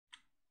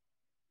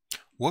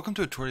Welcome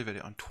to a tutorial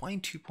video on Twine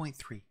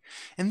 2.3.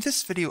 In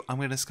this video, I'm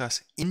going to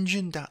discuss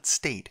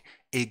engine.state,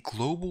 a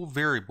global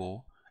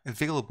variable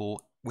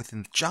available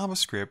within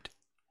JavaScript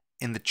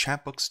in the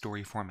Chapbook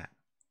story format.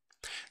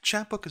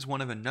 Chapbook is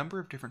one of a number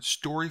of different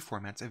story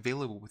formats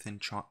available within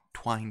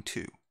Twine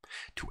 2.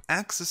 To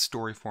access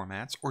story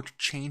formats or to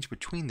change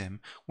between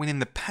them, when in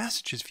the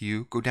Passages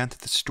view, go down to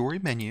the Story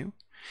menu,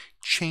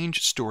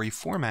 change Story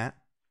Format,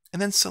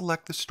 and then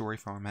select the story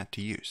format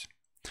to use.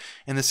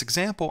 In this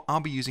example, I'll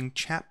be using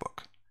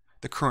Chapbook.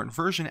 The current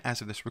version as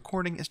of this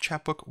recording is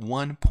Chapbook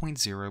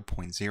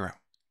 1.0.0.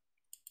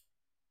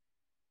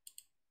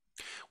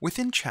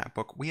 Within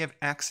Chapbook, we have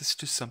access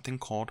to something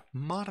called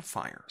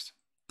modifiers.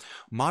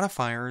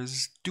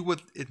 Modifiers do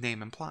what its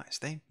name implies.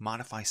 They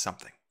modify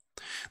something.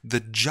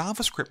 The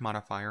JavaScript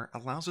modifier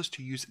allows us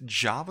to use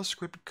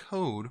JavaScript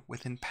code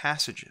within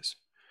passages.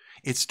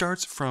 It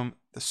starts from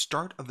the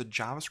start of the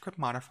JavaScript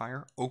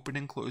modifier, open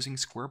and closing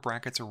square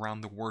brackets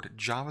around the word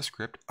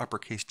JavaScript,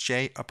 uppercase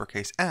J,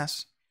 uppercase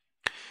S,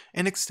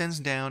 and extends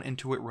down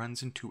until it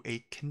runs into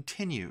a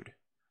continued.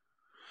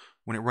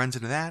 When it runs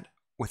into that,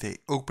 with a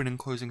open and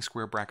closing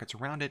square brackets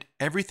around it,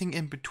 everything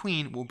in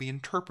between will be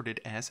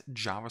interpreted as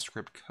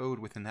JavaScript code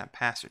within that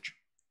passage.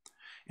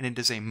 And it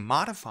is a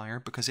modifier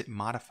because it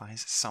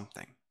modifies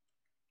something.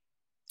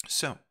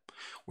 So,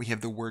 we have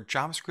the word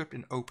JavaScript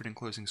in open and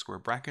closing square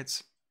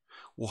brackets.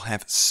 We'll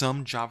have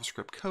some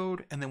JavaScript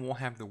code, and then we'll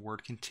have the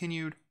word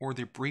continued, or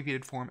the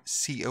abbreviated form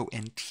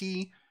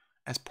CONT,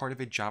 as part of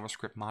a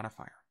JavaScript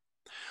modifier.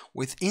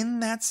 Within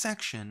that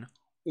section,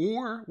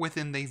 or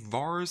within the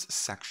vars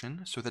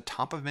section, so the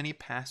top of any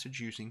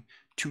passage using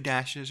 2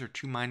 dashes or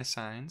 2 minus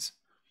signs,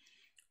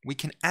 we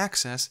can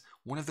access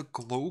one of the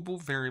global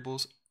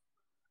variables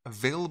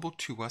available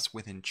to us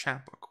within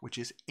Chapbook, which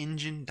is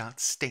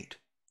engine.state.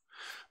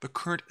 The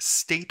current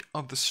state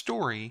of the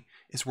story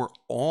is where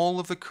all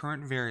of the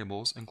current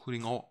variables,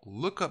 including all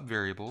lookup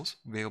variables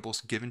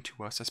given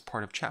to us as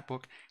part of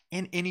Chapbook,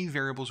 and any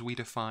variables we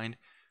define,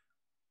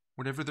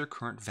 whatever their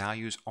current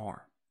values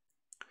are.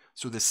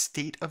 So the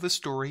state of the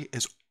story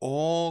is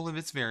all of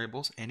its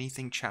variables,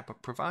 anything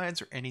Chapbook provides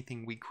or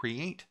anything we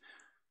create.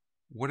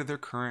 What are their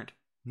current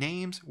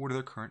names? What are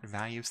their current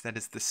values? That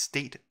is the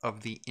state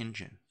of the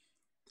engine.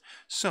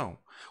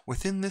 So,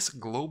 within this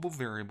global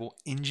variable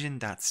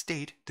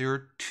engine.state, there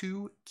are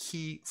 2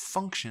 key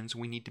functions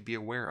we need to be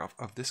aware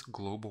of this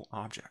global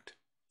object.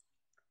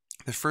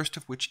 The first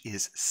of which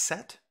is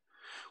set,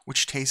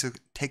 which takes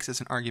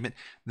as an argument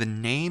the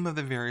name of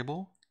the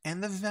variable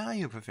and the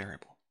value of a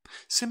variable.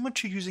 Similar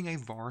to using a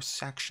var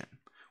section.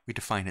 We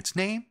define its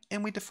name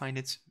and we define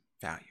its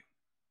value.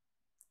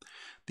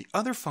 The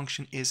other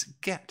function is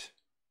get,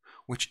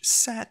 which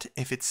set,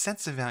 if it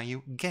sets a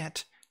value,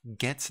 get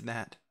gets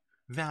that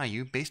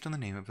value based on the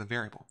name of the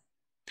variable.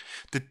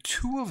 The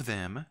 2 of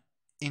them,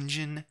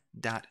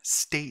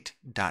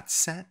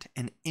 engine.state.set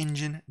and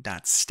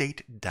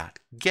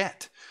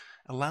engine.state.get,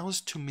 allows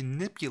to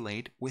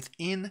manipulate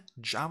within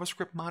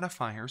JavaScript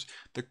modifiers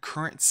the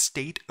current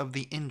state of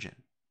the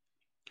engine.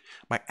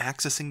 By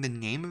accessing the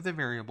name of the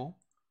variable,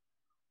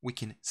 we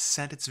can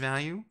set its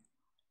value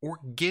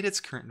or get its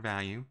current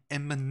value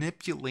and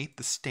manipulate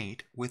the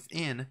state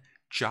within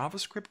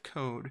JavaScript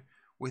code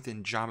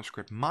within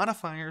JavaScript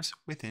modifiers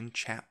within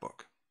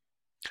Chapbook.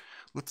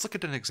 Let's look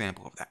at an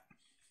example of that.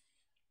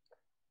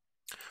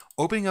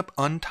 Opening up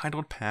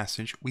Untitled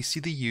Passage, we see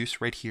the use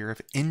right here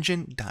of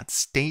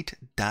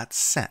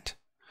engine.state.set.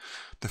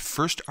 The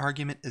first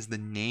argument is the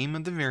name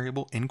of the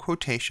variable in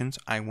quotations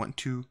I want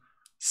to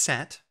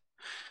set.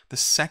 The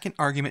second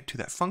argument to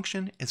that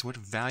function is what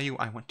value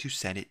I want to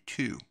set it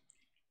to.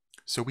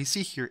 So we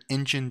see here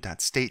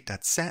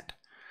engine.state.set,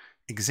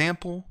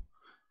 example,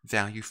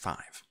 value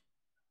 5.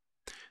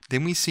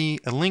 Then we see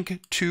a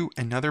link to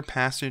another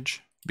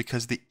passage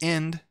because the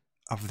end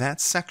of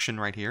that section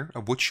right here,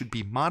 of which should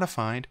be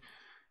modified,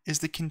 is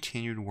the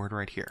continued word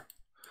right here.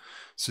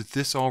 So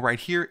this all right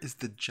here is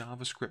the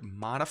JavaScript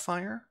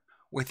modifier.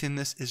 Within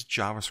this is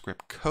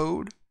JavaScript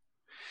code.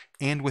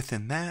 And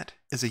within that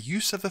is a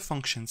use of the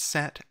function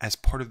set as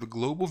part of the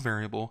global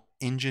variable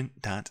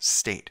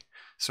engine.state.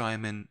 So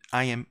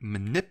I am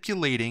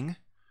manipulating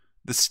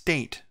the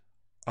state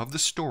of the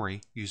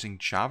story using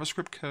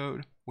JavaScript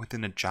code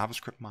within a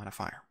JavaScript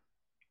modifier.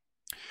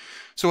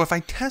 So if I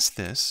test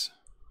this,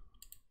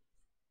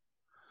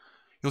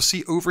 you'll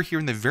see over here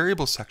in the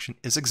variable section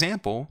is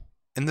example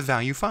and the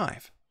value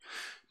 5.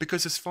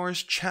 Because as far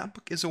as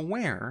Chapbook is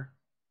aware,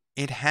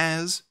 it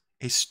has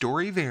a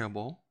story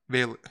variable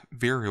that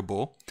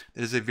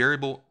is a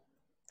variable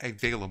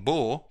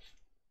available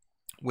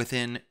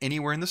within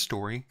anywhere in the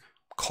story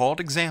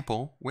called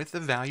example with the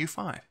value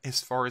 5.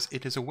 As far as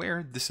it is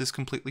aware, this is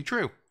completely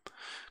true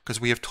because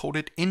we have told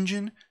it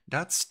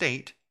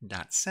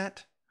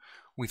engine.state.set.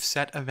 We've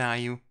set a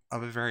value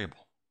of a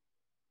variable.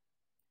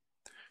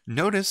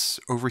 Notice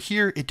over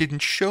here it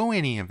didn't show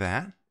any of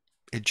that.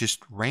 It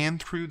just ran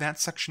through that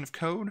section of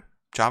code,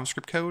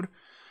 JavaScript code,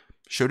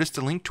 showed us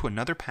the link to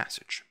another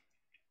passage.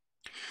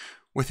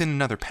 Within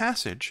another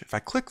passage, if I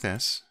click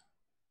this,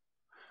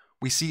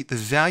 we see the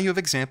value of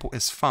example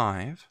is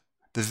 5.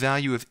 The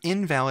value of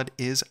invalid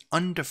is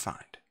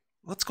undefined.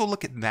 Let's go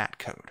look at that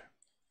code.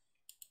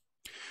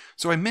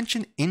 So I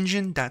mentioned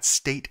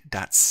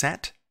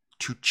engine.state.set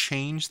to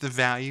change the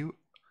value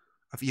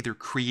of either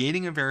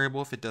creating a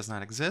variable if it does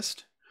not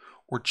exist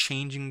or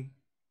changing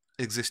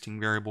existing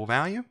variable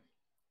value.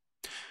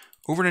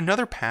 Over in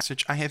another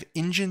passage, I have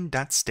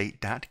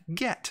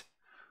engine.state.get,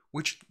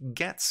 which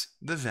gets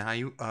the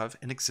value of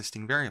an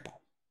existing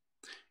variable.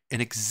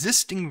 An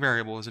existing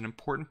variable is an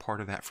important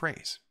part of that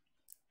phrase.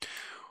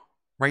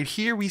 Right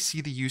here, we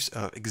see the use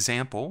of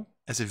example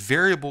as a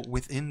variable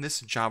within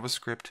this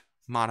JavaScript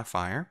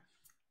modifier,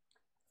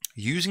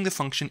 using the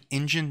function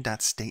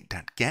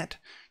engine.state.get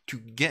to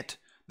get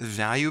the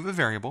value of a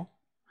variable.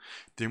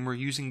 Then we're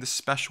using the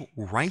special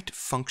write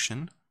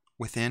function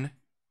within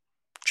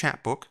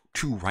Chapbook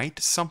to write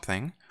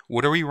something.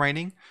 What are we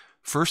writing?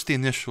 First, the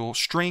initial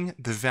string,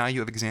 the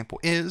value of example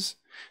is.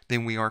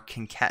 Then we are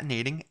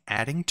concatenating,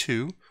 adding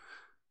to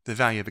the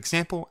value of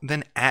example,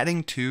 then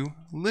adding to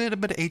a little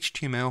bit of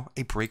HTML,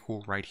 a break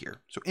rule right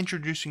here. So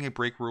introducing a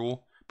break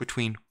rule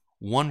between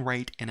one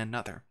write and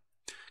another.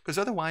 Because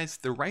otherwise,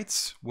 the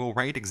writes will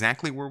write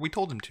exactly where we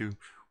told them to,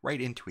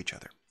 right into each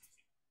other.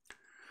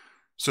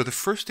 So the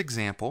first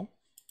example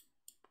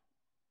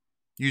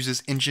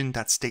uses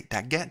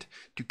engine.state.get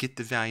to get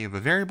the value of a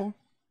variable.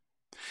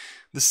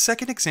 The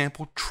second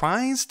example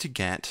tries to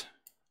get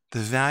the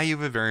value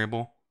of a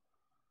variable,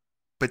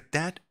 but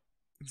that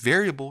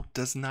variable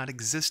does not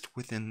exist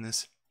within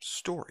this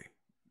story,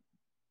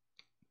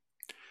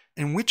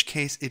 in which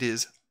case it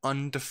is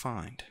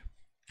undefined,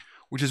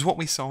 which is what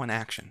we saw in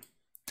action.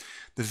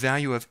 The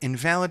value of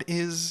invalid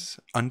is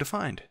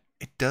undefined.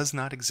 It does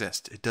not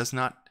exist. It does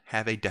not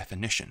have a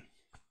definition.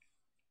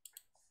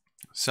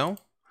 So,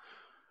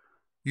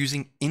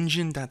 using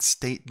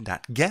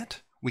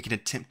engine.state.get, we can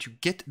attempt to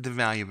get the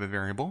value of a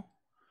variable.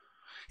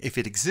 If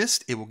it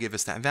exists, it will give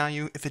us that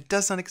value. If it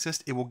does not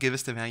exist, it will give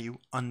us the value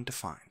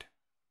undefined.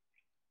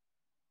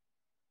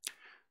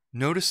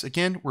 Notice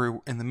again, we're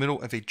in the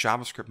middle of a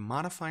JavaScript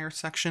modifier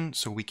section,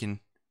 so we can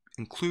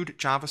include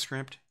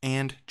JavaScript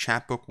and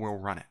Chapbook will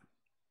run it.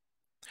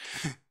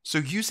 So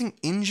using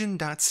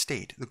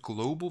engine.state, the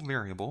global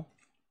variable,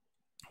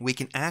 we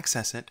can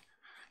access it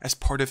as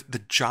part of the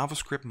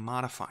JavaScript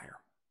modifier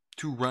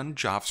to run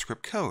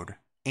JavaScript code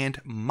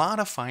and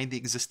modify the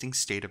existing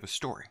state of a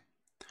story.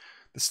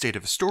 The state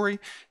of a story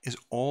is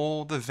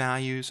all the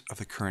values of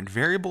the current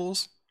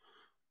variables,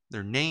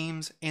 their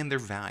names, and their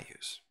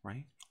values,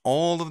 right?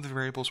 All of the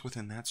variables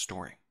within that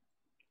story.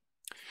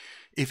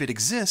 If it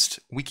exists,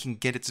 we can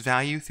get its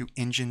value through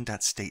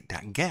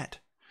engine.state.get.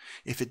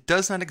 If it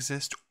does not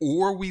exist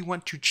or we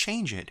want to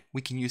change it,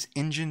 we can use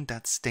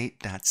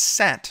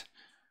engine.state.set,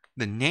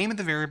 the name of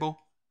the variable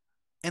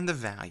and the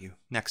value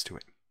next to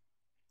it.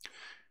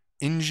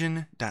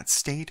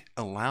 Engine.state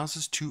allows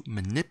us to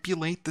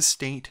manipulate the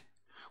state,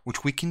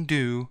 which we can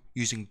do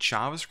using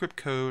JavaScript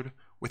code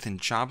within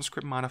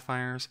JavaScript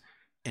modifiers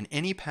in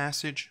any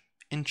passage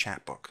in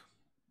Chapbook.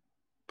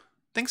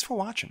 Thanks for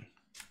watching.